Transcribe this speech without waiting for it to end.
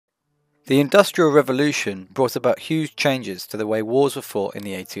The Industrial Revolution brought about huge changes to the way wars were fought in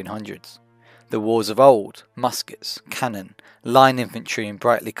the 1800s. The wars of old, muskets, cannon, line infantry in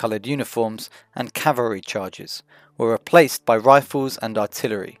brightly coloured uniforms, and cavalry charges, were replaced by rifles and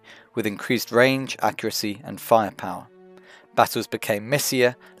artillery, with increased range, accuracy, and firepower. Battles became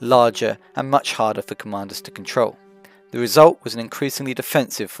messier, larger, and much harder for commanders to control. The result was an increasingly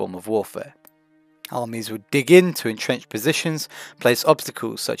defensive form of warfare. Armies would dig into entrenched positions, place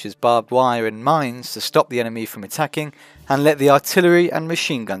obstacles such as barbed wire and mines to stop the enemy from attacking, and let the artillery and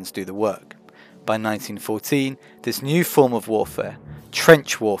machine guns do the work. By 1914, this new form of warfare,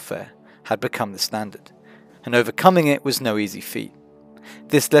 trench warfare, had become the standard, and overcoming it was no easy feat.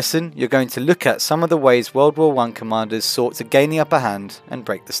 This lesson, you're going to look at some of the ways World War I commanders sought to gain the upper hand and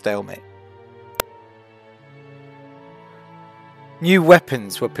break the stalemate. New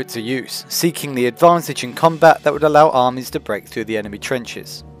weapons were put to use, seeking the advantage in combat that would allow armies to break through the enemy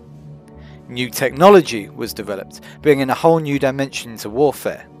trenches. New technology was developed, bringing a whole new dimension to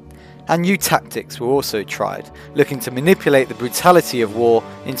warfare. And new tactics were also tried, looking to manipulate the brutality of war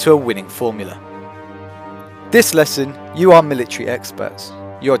into a winning formula. This lesson, you are military experts.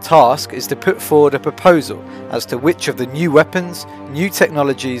 Your task is to put forward a proposal as to which of the new weapons, new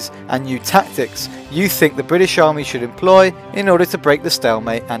technologies and new tactics you think the British Army should employ in order to break the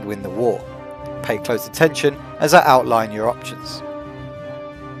stalemate and win the war. Pay close attention as I outline your options.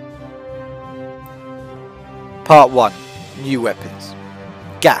 Part 1. New weapons.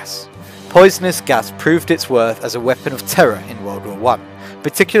 Gas. Poisonous gas proved its worth as a weapon of terror in World War I,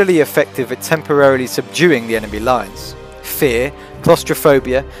 particularly effective at temporarily subduing the enemy lines. Fear,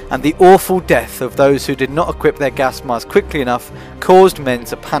 claustrophobia, and the awful death of those who did not equip their gas masks quickly enough caused men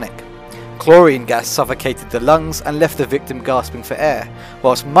to panic. Chlorine gas suffocated the lungs and left the victim gasping for air,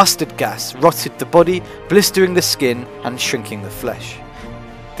 whilst mustard gas rotted the body, blistering the skin and shrinking the flesh.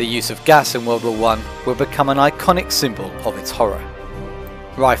 The use of gas in World War I would become an iconic symbol of its horror.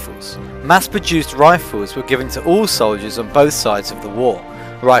 Rifles. Mass-produced rifles were given to all soldiers on both sides of the war.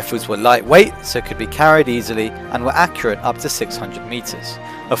 Rifles were lightweight, so could be carried easily, and were accurate up to 600 meters.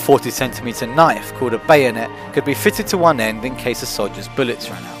 A 40cm knife, called a bayonet, could be fitted to one end in case a soldier's bullets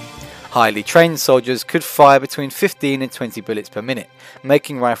ran out. Highly trained soldiers could fire between 15 and 20 bullets per minute,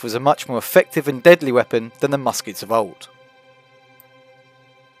 making rifles a much more effective and deadly weapon than the muskets of old.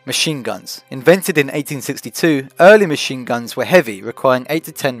 Machine guns. Invented in 1862, early machine guns were heavy, requiring 8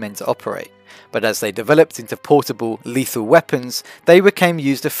 to 10 men to operate. But as they developed into portable, lethal weapons, they became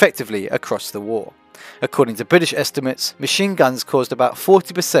used effectively across the war. According to British estimates, machine guns caused about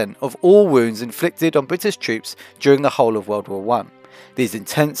 40% of all wounds inflicted on British troops during the whole of World War I. These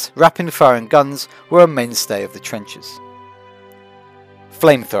intense, rapid-firing guns were a mainstay of the trenches.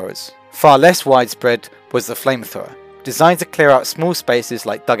 Flamethrowers. Far less widespread was the flamethrower. Designed to clear out small spaces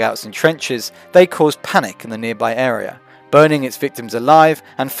like dugouts and trenches, they caused panic in the nearby area, burning its victims alive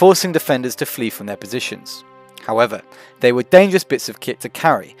and forcing defenders to flee from their positions. However, they were dangerous bits of kit to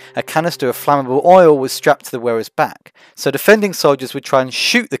carry. A canister of flammable oil was strapped to the wearer's back, so defending soldiers would try and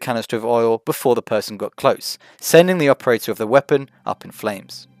shoot the canister of oil before the person got close, sending the operator of the weapon up in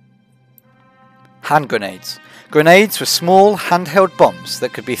flames. Hand grenades. Grenades were small, handheld bombs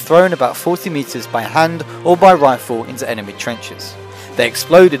that could be thrown about 40 meters by hand or by rifle into enemy trenches. They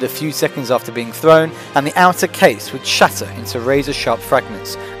exploded a few seconds after being thrown, and the outer case would shatter into razor-sharp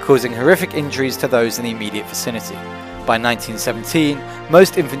fragments, causing horrific injuries to those in the immediate vicinity. By 1917,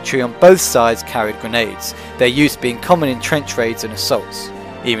 most infantry on both sides carried grenades, their use being common in trench raids and assaults.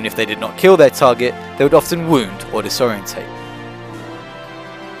 Even if they did not kill their target, they would often wound or disorientate.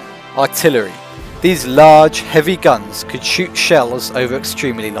 Artillery. These large, heavy guns could shoot shells over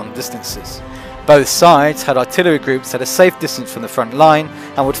extremely long distances. Both sides had artillery groups at a safe distance from the front line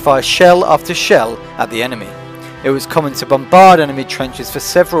and would fire shell after shell at the enemy. It was common to bombard enemy trenches for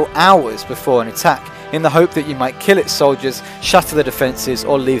several hours before an attack in the hope that you might kill its soldiers, shatter their defences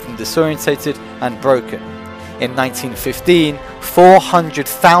or leave them disorientated and broken. In 1915,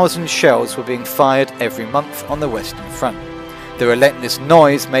 400,000 shells were being fired every month on the Western Front. The relentless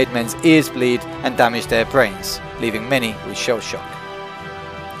noise made men's ears bleed and damaged their brains, leaving many with shell shock.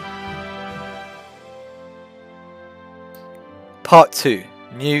 Part 2.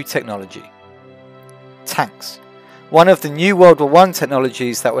 New technology. Tanks. One of the new World War I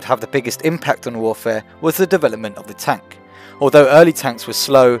technologies that would have the biggest impact on warfare was the development of the tank. Although early tanks were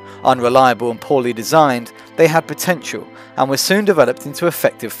slow, unreliable and poorly designed, they had potential and were soon developed into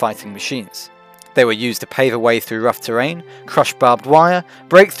effective fighting machines. They were used to pave a way through rough terrain, crush barbed wire,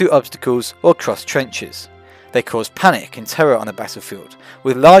 break through obstacles or cross trenches. They caused panic and terror on the battlefield,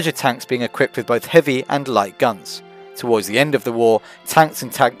 with larger tanks being equipped with both heavy and light guns. Towards the end of the war, tanks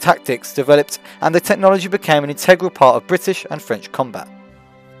and tank tactics developed and the technology became an integral part of British and French combat.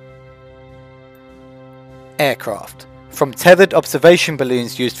 Aircraft. From tethered observation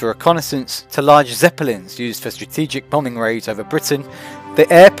balloons used for reconnaissance to large zeppelins used for strategic bombing raids over Britain, the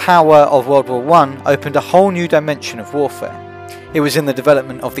air power of World War I opened a whole new dimension of warfare. It was in the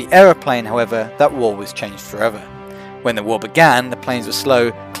development of the aeroplane, however, that war was changed forever. When the war began, the planes were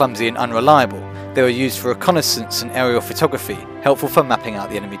slow, clumsy and unreliable. They were used for reconnaissance and aerial photography, helpful for mapping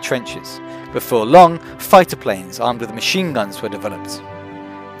out the enemy trenches. Before long, fighter planes armed with machine guns were developed.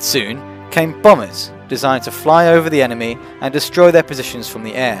 Soon came bombers, designed to fly over the enemy and destroy their positions from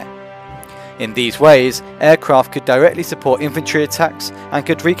the air. In these ways, aircraft could directly support infantry attacks and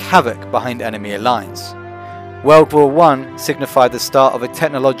could wreak havoc behind enemy lines. World War I signified the start of a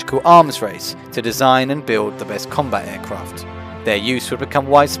technological arms race to design and build the best combat aircraft. Their use would become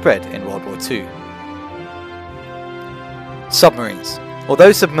widespread in World War II. Submarines.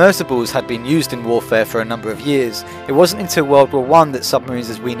 Although submersibles had been used in warfare for a number of years, it wasn't until World War I that submarines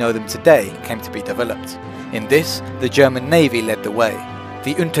as we know them today came to be developed. In this, the German Navy led the way.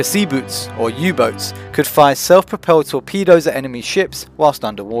 The Unterseeboots, or U-boats, could fire self-propelled torpedoes at enemy ships whilst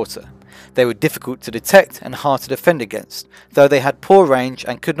underwater. They were difficult to detect and hard to defend against, though they had poor range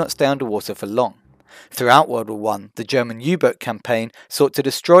and could not stay underwater for long. Throughout World War I, the German U-boat campaign sought to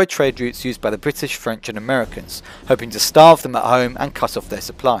destroy trade routes used by the British, French and Americans, hoping to starve them at home and cut off their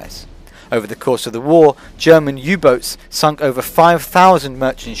supplies. Over the course of the war, German U-boats sunk over 5,000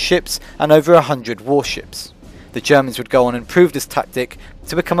 merchant ships and over 100 warships. The Germans would go on and improve this tactic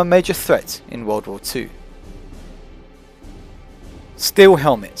to become a major threat in World War II. Steel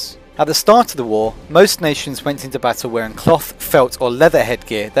helmets. At the start of the war, most nations went into battle wearing cloth, felt or leather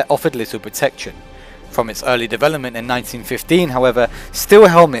headgear that offered little protection. From its early development in 1915, however, steel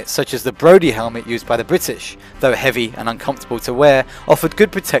helmets such as the Brodie helmet used by the British, though heavy and uncomfortable to wear, offered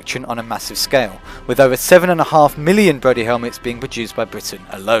good protection on a massive scale, with over 7.5 million Brodie helmets being produced by Britain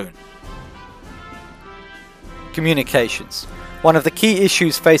alone. Communications. One of the key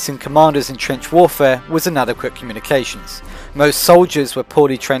issues facing commanders in trench warfare was inadequate communications. Most soldiers were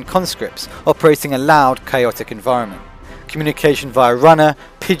poorly trained conscripts, operating a loud, chaotic environment. Communication via runner,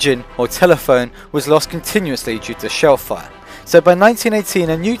 pigeon or telephone was lost continuously due to shell fire. So by 1918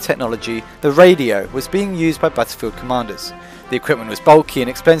 a new technology, the radio, was being used by battlefield commanders. The equipment was bulky and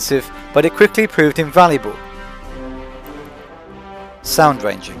expensive, but it quickly proved invaluable. Sound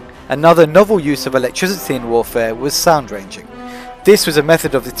ranging. Another novel use of electricity in warfare was sound ranging. This was a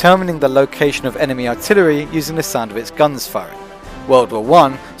method of determining the location of enemy artillery using the sound of its guns firing. World War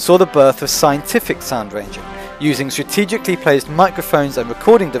I saw the birth of scientific sound ranging. Using strategically placed microphones and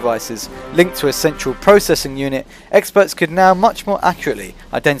recording devices linked to a central processing unit, experts could now much more accurately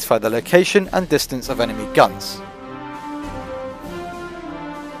identify the location and distance of enemy guns.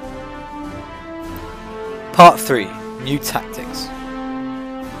 Part 3. New Tactics.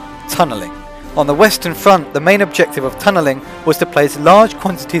 Tunnelling. On the Western Front, the main objective of tunnelling was to place large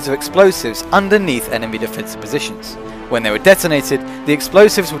quantities of explosives underneath enemy defensive positions. When they were detonated, the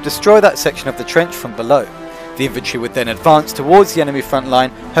explosives would destroy that section of the trench from below. The infantry would then advance towards the enemy front line,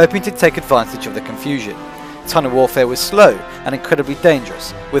 hoping to take advantage of the confusion. Tunnel warfare was slow and incredibly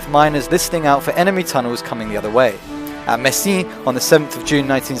dangerous, with miners listening out for enemy tunnels coming the other way. At Messines, on the 7th of June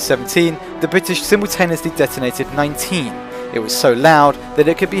 1917, the British simultaneously detonated 19. It was so loud that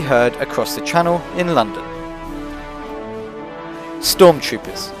it could be heard across the Channel in London.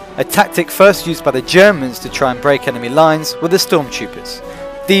 Stormtroopers. A tactic first used by the Germans to try and break enemy lines were the stormtroopers.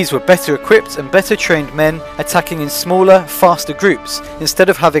 These were better equipped and better trained men attacking in smaller, faster groups instead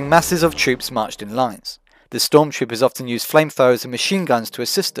of having masses of troops marched in lines. The stormtroopers often used flamethrowers and machine guns to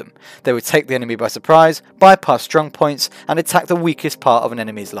assist them. They would take the enemy by surprise, bypass strong points and attack the weakest part of an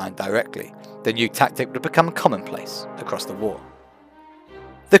enemy's line directly. The new tactic would become commonplace across the war.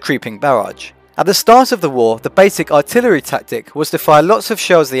 The creeping barrage. At the start of the war, the basic artillery tactic was to fire lots of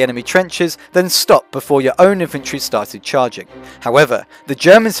shells at the enemy trenches, then stop before your own infantry started charging. However, the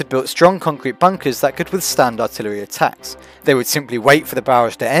Germans had built strong concrete bunkers that could withstand artillery attacks. They would simply wait for the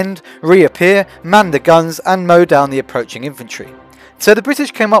barrage to end, reappear, man the guns and mow down the approaching infantry. So the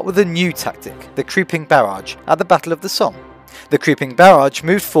British came up with a new tactic, the creeping barrage, at the Battle of the Somme. The creeping barrage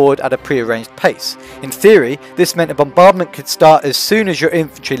moved forward at a pre-arranged pace. In theory, this meant a bombardment could start as soon as your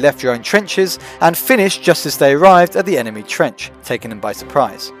infantry left your own trenches and finish just as they arrived at the enemy trench, taking them by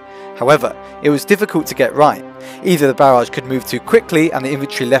surprise. However, it was difficult to get right. Either the barrage could move too quickly and the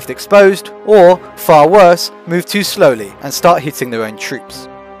infantry left exposed, or, far worse, move too slowly and start hitting their own troops.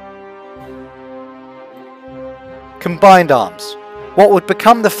 Combined arms. What would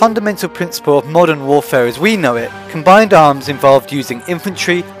become the fundamental principle of modern warfare as we know it, combined arms involved using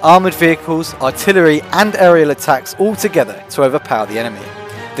infantry, armoured vehicles, artillery and aerial attacks all together to overpower the enemy.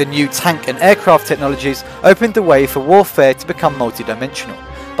 The new tank and aircraft technologies opened the way for warfare to become multidimensional.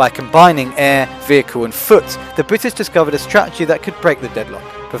 By combining air, vehicle and foot, the British discovered a strategy that could break the deadlock,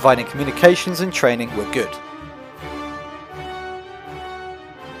 providing communications and training were good.